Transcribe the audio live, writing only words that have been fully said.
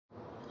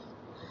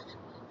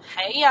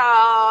Hey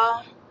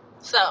y'all.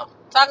 So,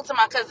 talking to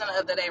my cousin the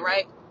other day,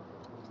 right?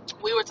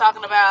 We were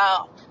talking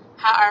about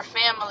how our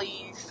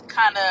families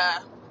kind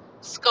of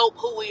scope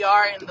who we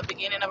are in the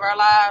beginning of our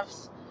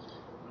lives.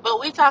 But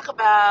we talked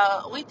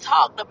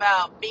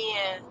about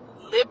being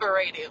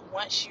liberated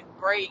once you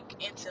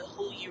break into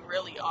who you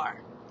really are.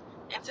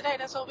 And today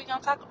that's what we're going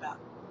to talk about.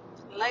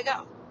 Let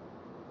go.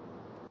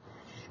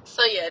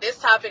 So yeah, this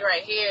topic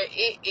right here,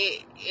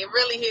 it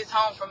really hits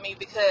home for me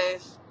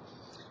because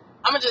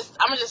I'm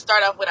gonna just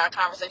start off with our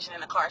conversation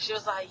in the car. She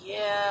was like,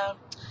 "Yeah,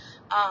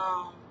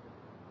 um,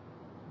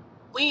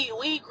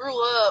 we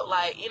grew up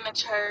like in the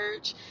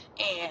church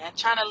and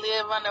trying to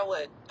live under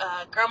what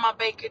Grandma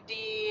Baker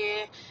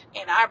did,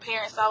 and our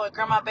parents saw what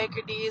Grandma Baker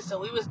did, so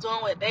we was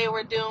doing what they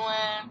were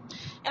doing."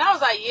 And I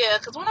was like, "Yeah,"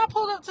 because when I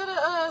pulled up to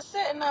the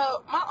setting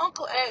up, my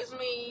uncle asked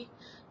me,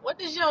 "What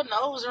does your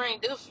nose ring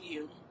do for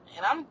you?"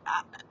 And I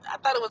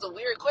thought it was a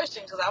weird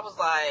question because I was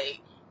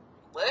like,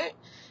 what?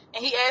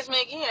 And he asked me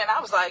again, and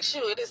I was like,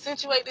 shoot, it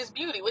accentuate this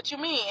beauty. What you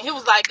mean? And he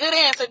was like, good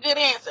answer, good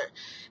answer.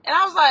 And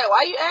I was like,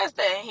 why you ask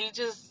that? And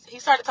he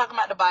started talking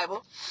about the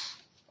Bible.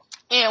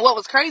 And what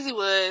was crazy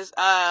was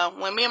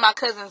when me and my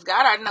cousins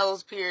got our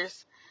nose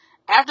pierced,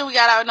 after we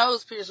got our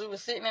nose pierced, we were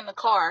sitting in the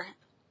car.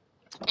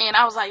 And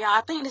I was like, y'all,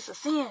 I think this is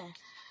sin.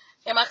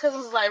 And my cousin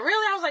was like,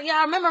 really? I was like, yeah,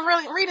 I remember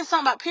really reading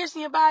something about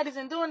piercing your bodies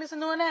and doing this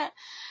and doing that.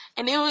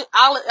 And then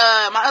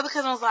my other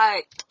cousin was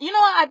like, you know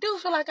what? I do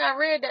feel like I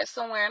read that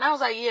somewhere. And I was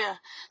like, yeah.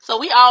 So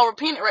we all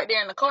repented right there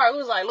in the car. It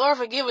was like, Lord,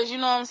 forgive us. You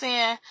know what I'm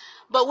saying?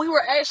 But we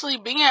were actually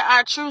being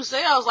our true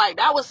selves. Like,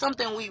 that was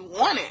something we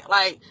wanted.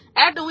 Like,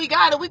 after we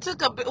got it, we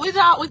took a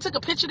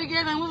picture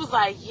together and we was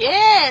like,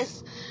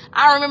 yes.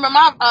 I remember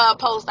my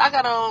post. I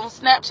got on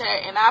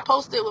Snapchat and I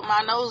posted with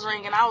my nose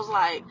ring and I was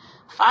like,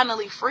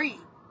 finally free.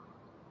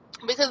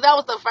 Because that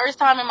was the first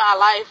time in my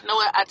life. No,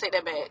 I take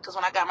that back. Because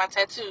when I got my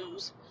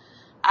tattoos,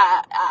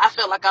 I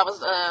felt like I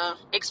was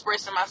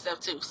expressing myself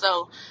too.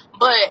 So,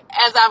 but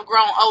as I've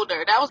grown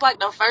older, that was like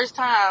the first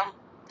time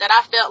that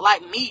I felt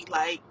like me.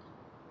 Like,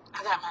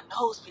 I got my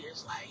nose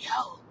pierced. Like,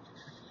 yo,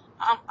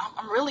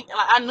 I'm really,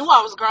 like, I knew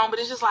I was grown, but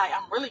it's just like,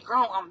 I'm really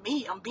grown. I'm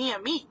me. I'm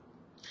being me.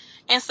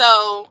 And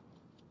so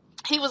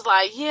he was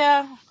like,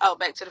 yeah. Oh,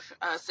 back to the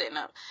setting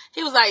up.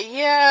 He was like,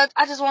 yeah,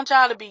 I just want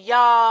y'all to be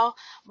y'all,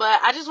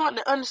 but I just want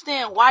to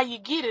understand why you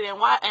get it and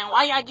why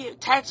y'all get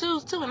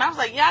tattoos too. And I was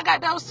like, yeah, I got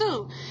those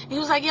too. And he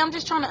was like, yeah, I'm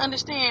just trying to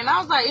understand. And I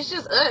was like, it's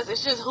just us.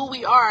 It's just who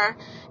we are.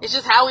 It's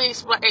just how we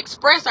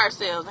express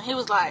ourselves. And he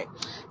was like,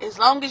 as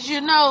long as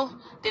you know,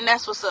 then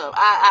that's what's up.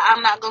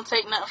 I'm not going to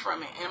take nothing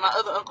from it. And my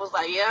other uncle was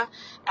like, yeah,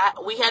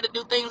 we had to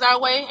do things our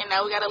way, and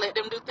now we got to let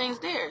them do things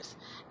theirs.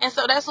 And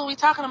so that's what we're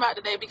talking about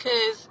today,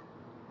 because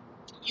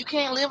you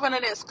can't live under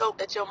that scope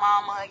that your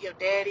mama, your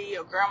daddy,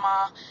 your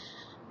grandma,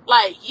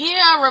 like,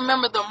 yeah,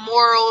 remember the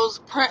morals,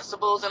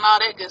 principles, and all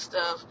that good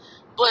stuff,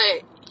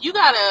 but you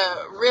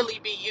gotta really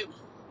be you.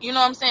 You know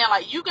what I'm saying?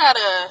 Like,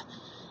 I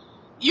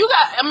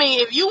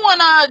mean, if you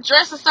wanna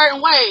dress a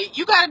certain way,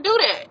 you gotta do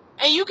that.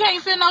 And you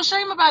can't feel no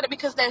shame about it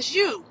because that's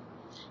you.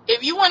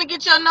 If you want to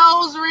get your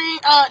nose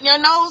your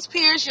nose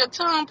pierced, your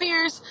tongue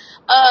pierced,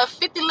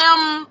 50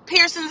 limb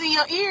piercings in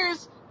your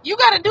ears, you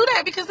got to do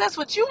that because that's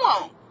what you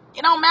want.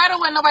 It don't matter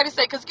what nobody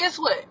say, because guess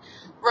what?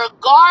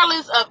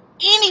 Regardless of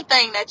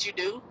anything that you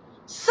do,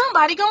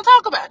 somebody gonna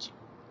talk about you.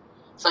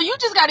 So you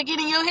just got to get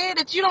in your head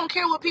that you don't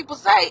care what people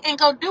say and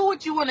go do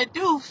what you want to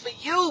do for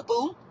you,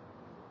 boo.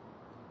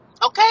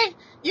 Okay?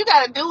 You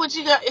got to do what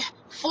you got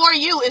for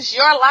you. It's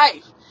your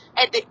life.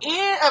 At the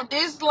end of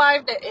this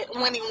life,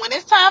 when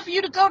it's time for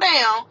you to go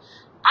down,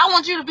 I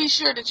want you to be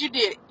sure that you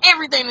did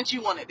everything that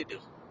you wanted to do.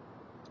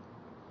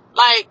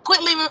 Like,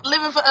 quit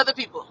living for other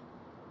people.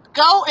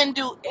 Go and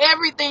do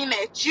everything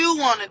that you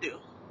want to do.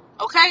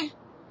 Okay?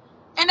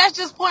 And that's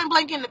just point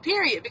blank in the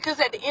period.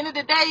 Because at the end of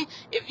the day,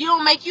 if you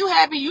don't make you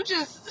happy,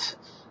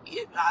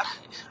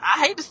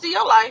 I hate to see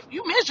your life.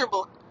 You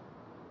miserable.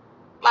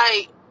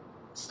 Like,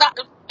 stop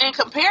and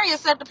comparing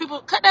yourself to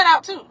people. Cut that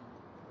out too.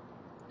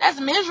 That's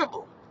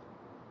miserable.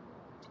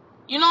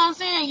 You know what I'm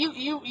saying?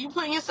 You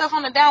putting yourself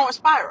on a downward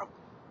spiral.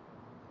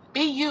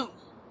 Be you.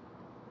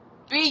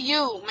 Be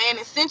you, man.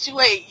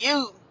 Accentuate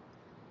you.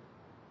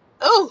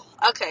 Ooh,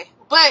 okay.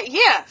 But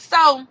yeah,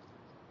 so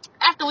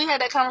after we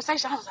had that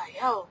conversation, I was like,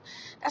 yo,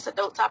 that's a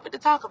dope topic to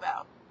talk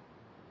about.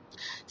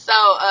 So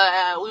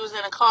we was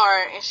in a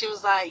car and she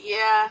was like,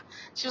 yeah.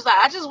 She was like,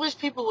 I just wish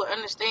people would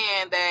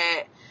understand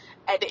that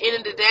at the end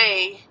of the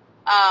day,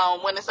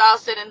 when it's all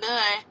said and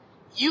done,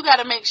 you got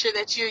to make sure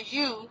that you're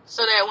you,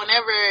 so that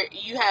whenever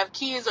you have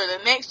kids or the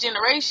next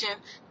generation,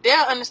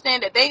 they'll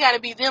understand that they got to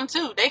be them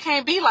too. They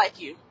can't be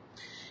like you.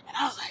 And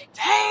I was like,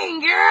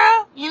 dang,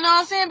 girl. You know what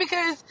I'm saying?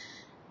 Because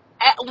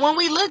when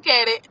we look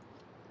at it,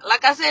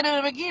 like I said in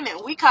the beginning,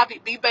 we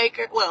copied B.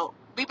 Baker. Well,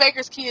 B.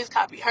 Baker's kids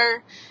copied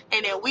her,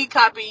 and then we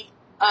copied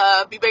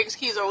B. Baker's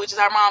kids, which is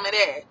our mom and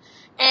dad.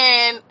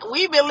 And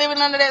we've been living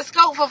under that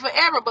scope for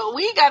forever, but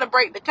we got to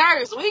break the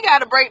curse. We got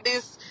to break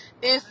this.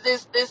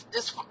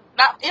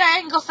 Not, yeah, I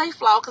ain't gonna say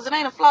flaw, because it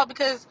ain't a flaw,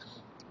 because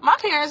my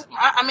parents,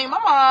 my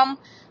mom,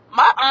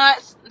 My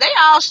aunts, they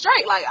all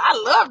straight. Like,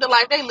 I love the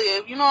life they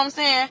live. You know what I'm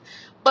saying?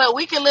 But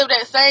we can live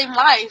that same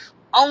life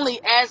only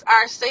as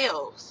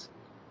ourselves.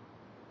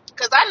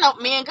 Because I know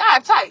me and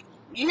God tight.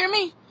 You hear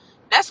me?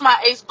 That's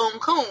my ace boom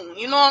coon.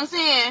 You know what I'm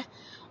saying?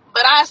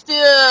 But I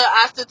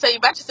still tell you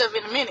about yourself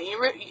in a minute.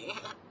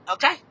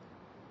 Okay?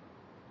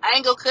 I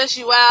ain't gonna cuss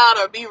you out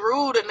or be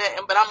rude or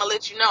nothing, but I'm gonna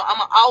let you know. I'm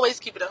gonna always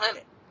keep it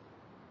 100.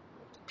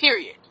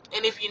 Period.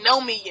 And if you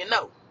know me, you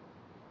know.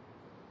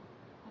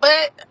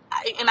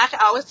 And I can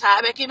always tie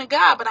it back into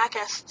God, but I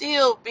can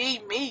still be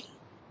me.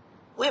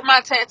 With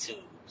my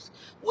tattoos,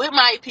 with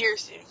my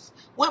piercings,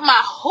 with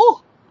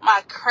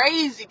my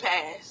crazy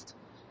past.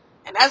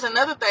 And that's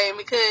another thing,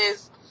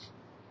 because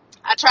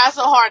I try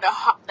so hard to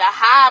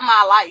hide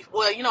my life.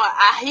 Well,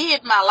 I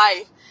hid my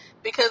life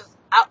because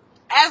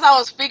as I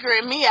was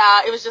figuring me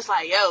out, it was just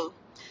like, yo,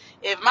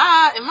 if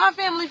my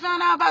family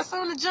found out about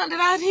some of the junk that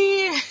I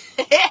did,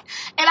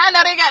 and I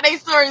know they got their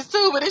stories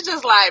too, but it's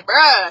just like,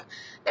 bruh,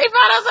 they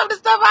found out some of the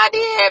stuff I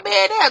did,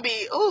 man, that'd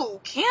be, ooh,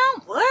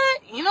 Kim,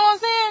 what? You know what I'm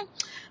saying?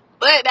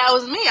 But that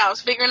was me. I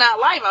was figuring out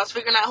life. I was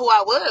figuring out who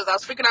I was. I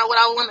was figuring out what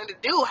I wanted to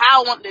do,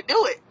 how I wanted to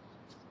do it.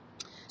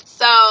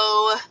 So,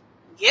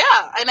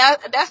 yeah, and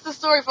that's the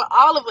story for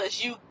all of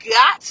us. You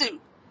got to.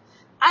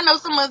 I know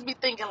some of us be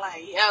thinking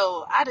like,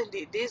 yo, I done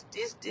did this,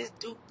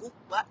 do,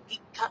 what,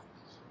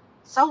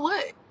 so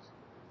what?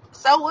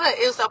 So what?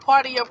 It's a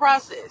part of your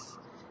process.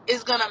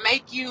 It's going to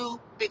make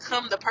you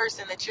become the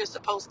person that you're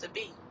supposed to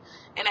be.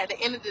 And at the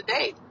end of the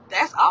day,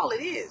 that's all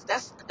it is.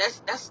 That's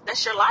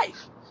your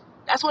life.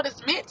 That's what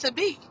it's meant to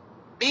be.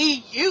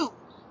 Be you.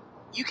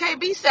 You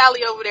can't be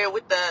Sally over there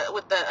with the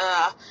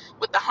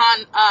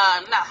Honda,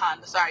 not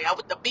Honda, sorry,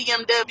 with the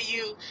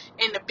BMW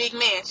and the big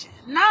mansion.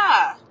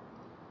 Nah.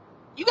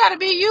 You gotta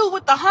be you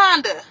with the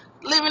Honda,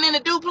 living in a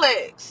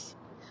duplex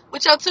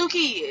with your 2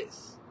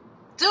 kids.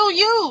 Do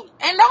you,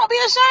 and don't be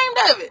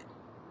ashamed of it.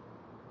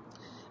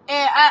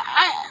 And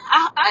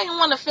I didn't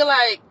want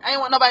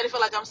nobody to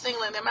feel like I'm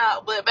singling them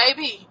out, but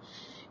baby,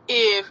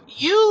 if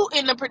you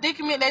in the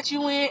predicament that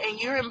you in and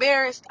you're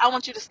embarrassed, I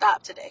want you to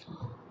stop today.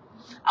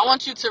 I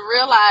want you to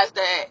realize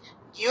that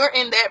you're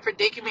in that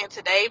predicament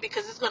today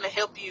because it's going to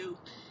help you.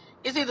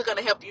 It's either going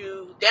to help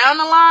you down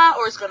the line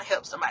or it's going to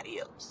help somebody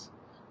else.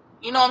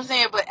 You know what I'm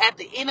saying? But at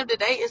the end of the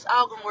day, it's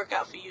all going to work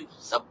out for you.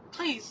 So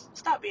please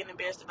stop being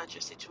embarrassed about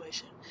your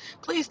situation.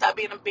 Please stop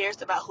being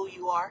embarrassed about who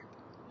you are,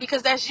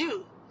 because that's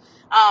you.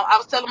 I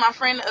was telling my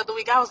friend the other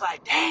week, I was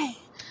like, dang,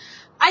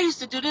 I used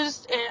to do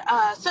this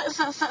and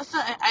something.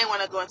 I ain't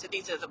want to go into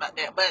details about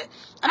that,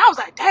 and I was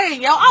like,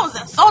 dang, yo, I was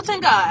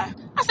insulting God.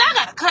 I said, I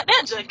gotta cut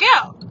that junk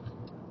out.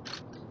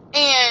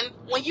 And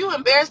when you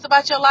embarrassed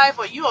about your life,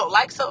 or you don't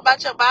like something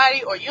about your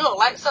body, or you don't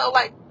like something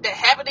like that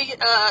happened in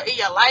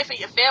your life, in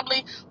your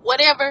family,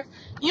 whatever,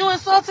 you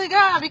insulted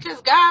God,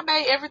 because God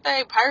made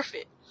everything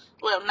perfect.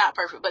 Well, not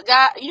perfect, but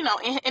God, in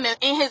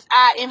His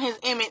eye, in His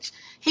image,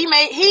 He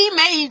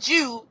made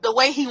you the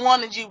way He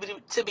wanted you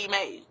to be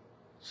made.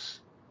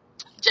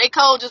 J.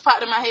 Cole just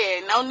popped in my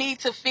head. No need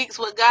to fix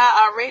what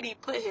God already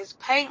put His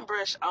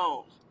paintbrush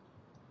on.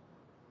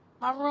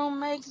 My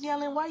roommate's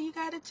yelling, why you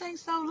gotta take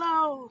so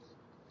long?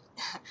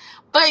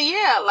 But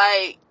yeah,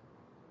 like,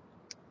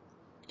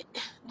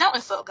 don't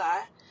insult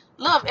God.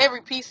 Love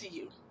every piece of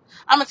you.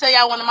 I'm gonna tell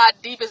y'all one of my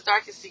deepest,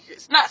 darkest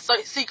secrets. Not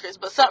secrets,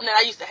 but something that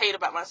I used to hate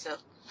about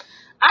myself.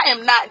 I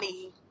am not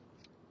needy.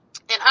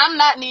 And I'm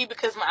not needy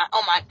because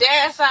on my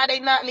dad's side, they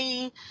not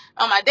needy.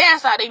 On my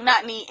dad's side, they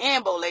not needy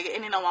and bow-legged.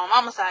 And then on my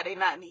mama's side, they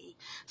not needy.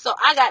 So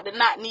I got the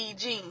not need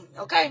gene,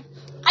 okay?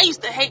 I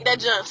used to hate that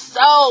junk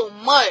so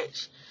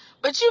much.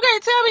 But you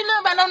can't tell me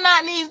nothing about no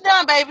not needs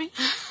done, baby.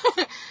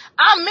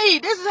 I'm me.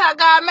 This is how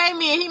God made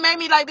me, and He made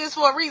me like this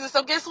for a reason.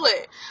 So guess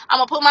what? I'm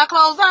going to put my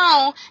clothes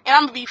on, and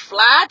I'm going to be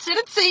fly to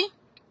the T,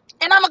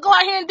 and I'm going to go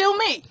out here and do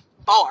me.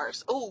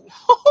 Bars. Ooh.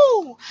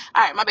 All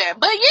right, my bad.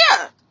 But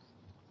yeah.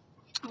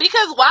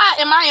 Because why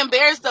am I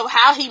embarrassed of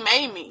how He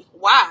made me?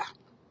 Why?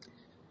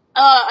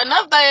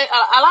 Another thing,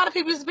 a lot of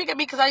people used to pick at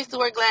me because I used to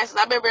wear glasses.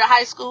 I remember in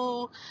high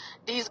school,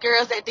 these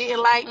girls that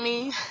didn't like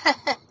me.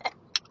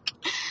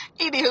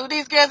 Anywho,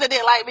 these girls that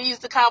didn't like me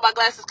used to call my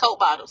glasses Coke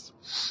bottles.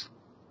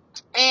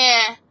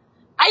 And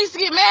I used to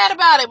get mad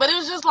about it, but it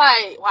was just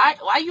like,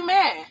 why you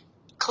mad?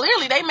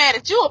 Clearly they mad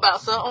at you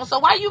about something, so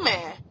why you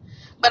mad?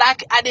 But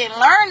I didn't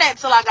learn that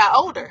till I got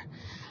older.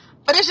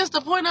 But it's just the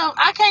point of,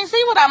 I can't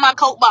see without my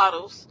Coke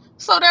bottles.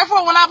 So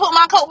therefore, when I put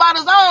my Coke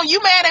bottles on,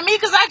 you mad at me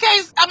because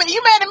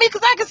you mad at me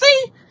because I can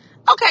see?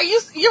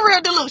 Okay, you're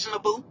real delusional,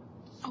 boo.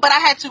 But I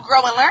had to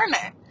grow and learn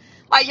that.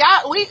 Like,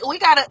 y'all, we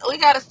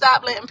gotta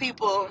stop letting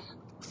people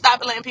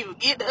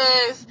get to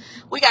us.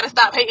 We gotta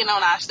stop hating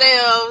on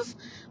ourselves.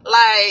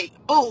 Like,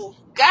 boo,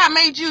 God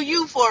made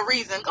you for a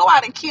reason. Go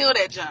out and kill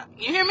that junk.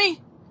 You hear me?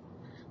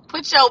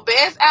 Put your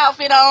best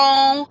outfit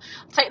on.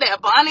 Take that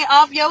bonnet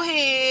off your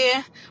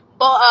head.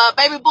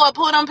 Baby boy,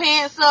 pull them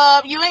pants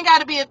up. You ain't got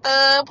to be a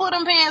thug. Put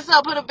them pants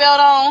up. Put a belt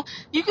on.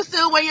 You can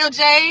still wear your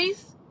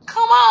J's.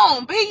 Come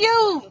on. Be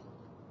you.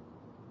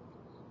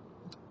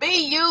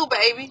 Be you,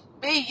 baby.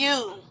 Be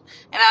you.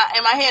 And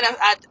in my head,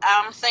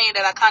 I'm saying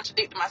that I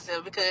contradicted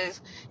myself,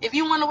 because if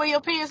you want to wear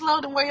your pants low,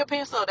 then wear your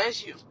pants low.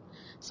 That's you.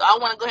 So I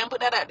want to go ahead and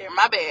put that out there.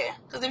 My bad.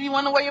 Because if you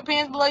want to wear your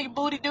pants below your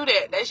booty, do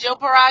that. That's your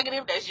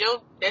prerogative. That's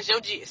your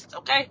gist.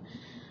 Okay.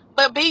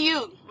 But be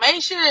you.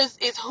 Make sure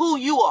it's who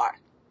you are.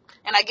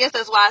 And I guess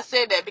that's why I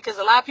said that, because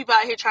a lot of people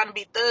out here trying to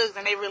be thugs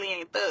and they really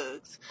ain't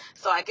thugs.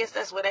 So I guess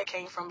that's where that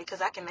came from,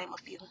 because I can name a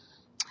few.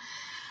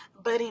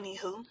 But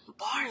anywho,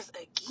 bars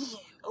again.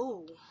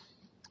 Oh.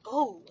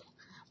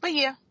 But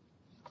yeah,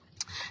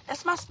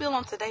 that's my spiel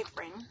on today,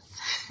 friends.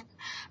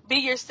 Be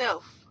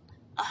yourself.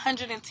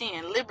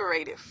 110.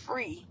 Liberated.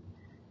 Free.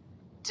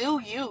 Do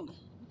you.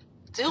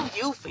 Do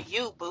you for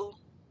you, boo.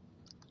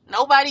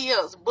 Nobody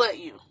else but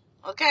you.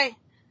 Okay?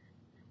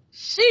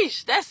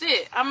 Sheesh. That's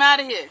it. I'm out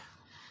of here.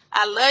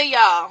 I love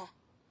y'all.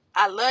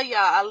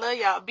 I love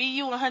y'all. Be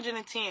you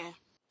 110.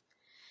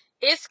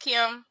 It's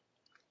Kim,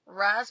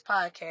 Rise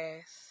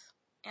Podcast.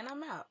 And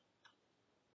I'm out.